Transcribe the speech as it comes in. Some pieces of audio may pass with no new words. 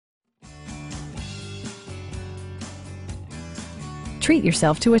treat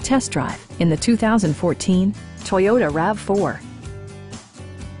yourself to a test drive in the 2014 Toyota RAV4.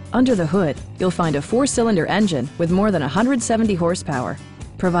 Under the hood, you'll find a 4-cylinder engine with more than 170 horsepower,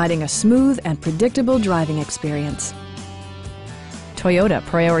 providing a smooth and predictable driving experience. Toyota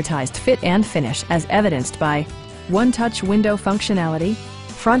prioritized fit and finish as evidenced by one-touch window functionality,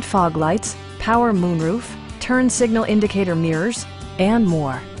 front fog lights, power moonroof, turn signal indicator mirrors, and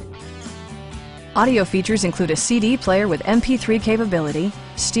more. Audio features include a CD player with MP3 capability,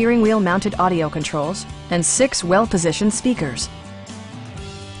 steering wheel mounted audio controls, and 6 well-positioned speakers.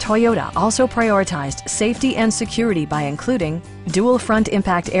 Toyota also prioritized safety and security by including dual front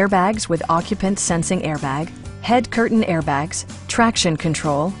impact airbags with occupant sensing airbag, head curtain airbags, traction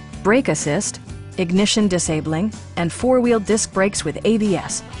control, brake assist, ignition disabling, and 4-wheel disc brakes with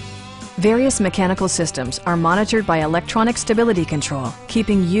ABS. Various mechanical systems are monitored by electronic stability control,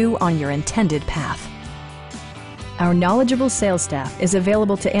 keeping you on your intended path. Our knowledgeable sales staff is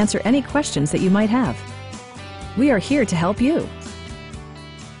available to answer any questions that you might have. We are here to help you.